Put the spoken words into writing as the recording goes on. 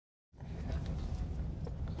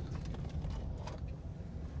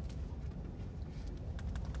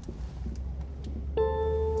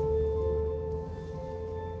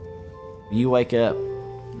You wake up,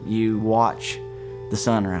 you watch the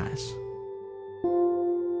sunrise.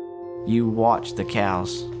 You watch the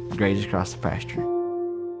cows graze across the pasture.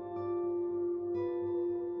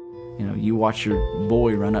 You know, you watch your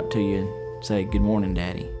boy run up to you and say, "Good morning,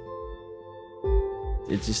 Daddy."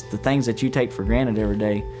 It's just the things that you take for granted every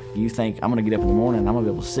day. You think, I'm gonna get up in the morning and I'm gonna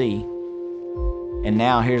be able to see. And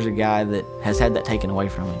now here's a guy that has had that taken away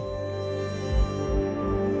from him.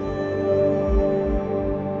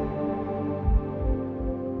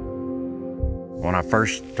 When I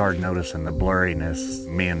first started noticing the blurriness,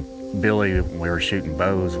 me and Billy, we were shooting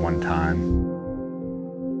bows one time.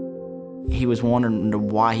 He was wondering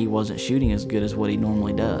why he wasn't shooting as good as what he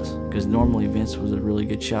normally does, because normally Vince was a really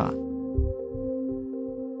good shot.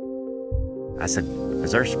 I said,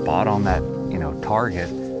 "Is there a spot on that, target?"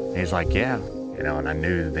 And he's like, "Yeah." And I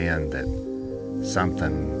knew then that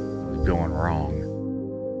something was going wrong.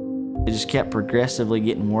 It just kept progressively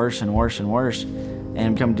getting worse and worse and worse.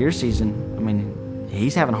 And come deer season, I mean,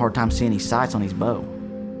 he's having a hard time seeing his sights on his bow.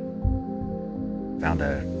 Found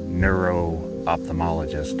a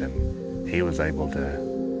neuro-ophthalmologist, and he was able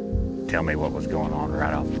to tell me what was going on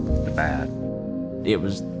right off the bat. It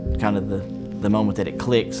was kind of the moment that it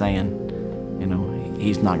clicked, saying,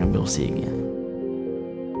 he's not gonna be able to see again.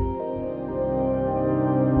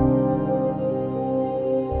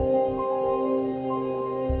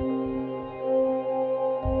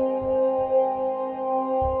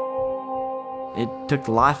 It took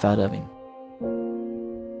the life out of him.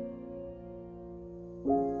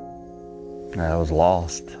 I was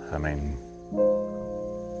lost. I mean,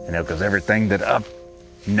 because everything that I've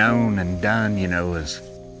known and done,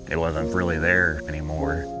 it wasn't really there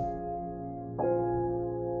anymore.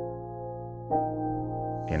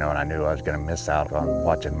 And I knew I was going to miss out on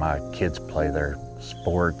watching my kids play their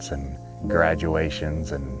sports and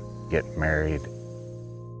graduations and get married.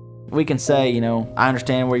 We can say, I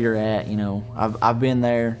understand where you're at, I've been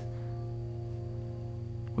there.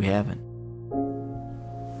 We haven't.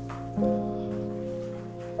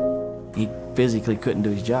 He physically couldn't do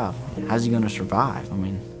his job. How's he gonna survive? I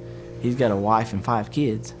mean, he's got a wife and 5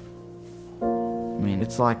 kids. I mean,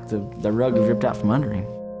 it's like the rug was ripped out from under him.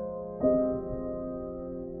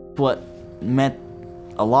 What meant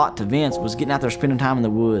a lot to Vince was getting out there spending time in the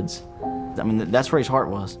woods. I mean, that's where his heart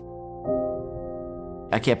was.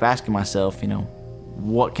 I kept asking myself,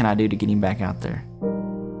 what can I do to get him back out there?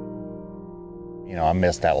 I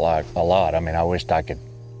missed that a lot. I mean, I wished I could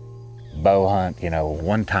bow hunt,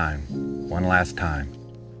 one last time.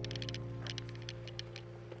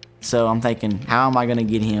 So I'm thinking, how am I gonna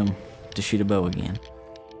get him to shoot a bow again?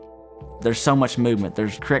 There's so much movement,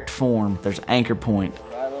 there's correct form, there's anchor point.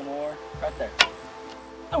 Right, a little more, right there.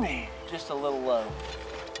 Oh, just a little low.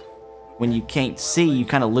 When you can't see, you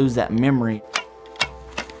kind of lose that memory.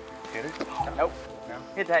 Nope. No.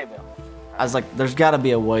 Hit the hay bale. I was like, there's got to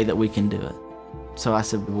be a way that we can do it. So I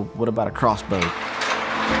said, well, what about a crossbow?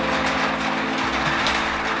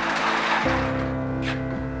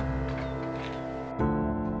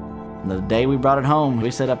 The day we brought it home,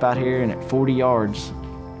 we set up out here, and at 40 yards,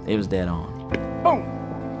 it was dead on. Boom!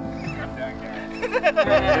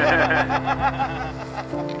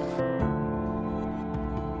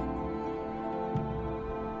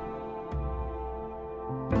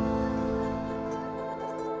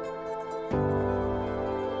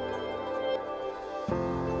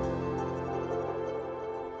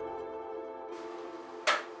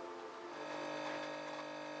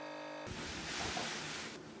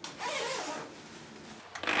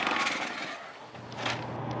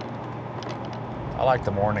 I like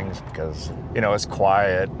the mornings because, it's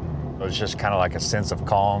quiet. It was just kind of like a sense of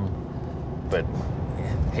calm. But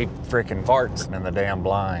he freaking farts in the damn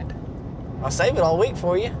blind. I'll save it all week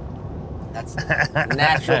for you. That's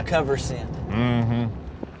natural cover scent. Mm-hmm.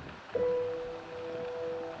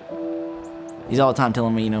 He's all the time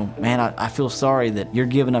telling me, man, I feel sorry that you're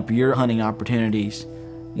giving up your hunting opportunities,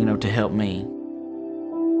 to help me.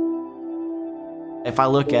 If I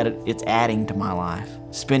look at it, it's adding to my life.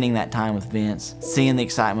 Spending that time with Vince, seeing the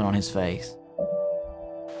excitement on his face.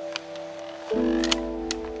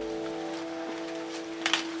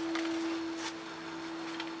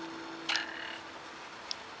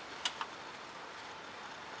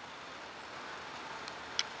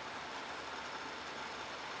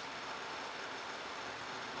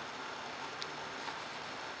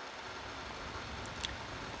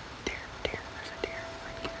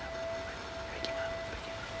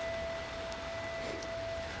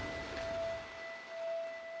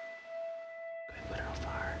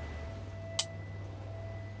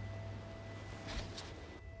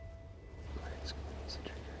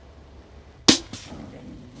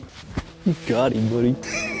 You got him, buddy.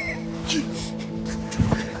 Good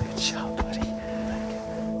job, buddy.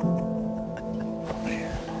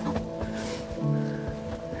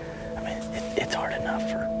 I mean, it's hard enough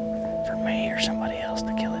for me or somebody else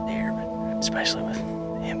to kill a deer, but especially with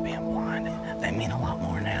him being blind, they mean a lot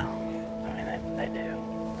more now. I mean, they do.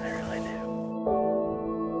 They really do.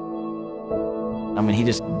 I mean, he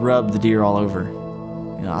just rubbed the deer all over.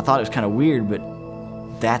 You know, I thought it was kind of weird, but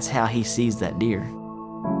that's how he sees that deer.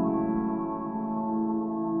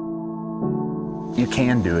 You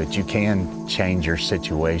can do it. You can change your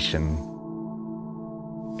situation.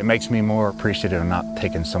 It makes me more appreciative of not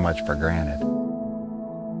taking so much for granted.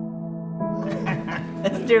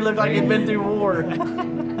 That deer looked like he'd been through war.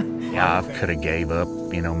 Yeah, I could have gave up,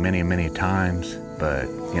 you know, many, many times, but,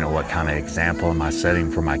 you know, what kind of example am I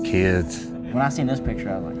setting for my kids? When I seen this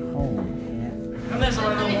picture, I was like, holy shit. This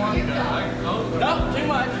one. Nope, too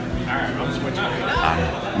much. All right, I'm switching.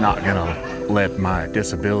 I'm not gonna let my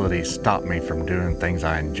disability stop me from doing things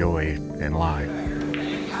I enjoy in life.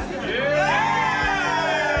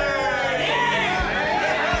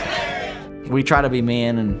 We try to be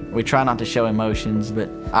men and we try not to show emotions, but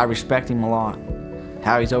I respect him a lot.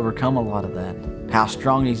 How he's overcome a lot of that. How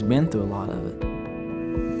strong he's been through a lot of it.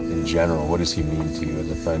 In general, what does he mean to you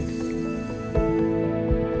as a friend?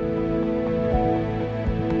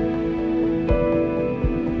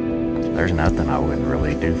 There's nothing I wouldn't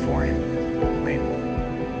really do for him. I mean,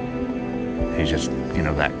 he's just, you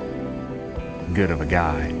know, that good of a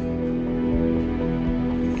guy.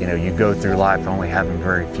 You know, you go through life only having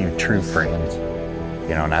very few true friends,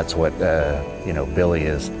 you know, and that's what, you know, Billy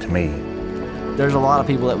is to me. There's a lot of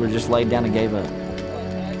people that were just laid down and gave up.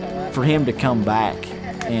 For him to come back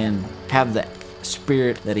and have the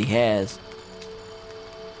spirit that he has,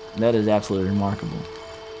 that is absolutely remarkable.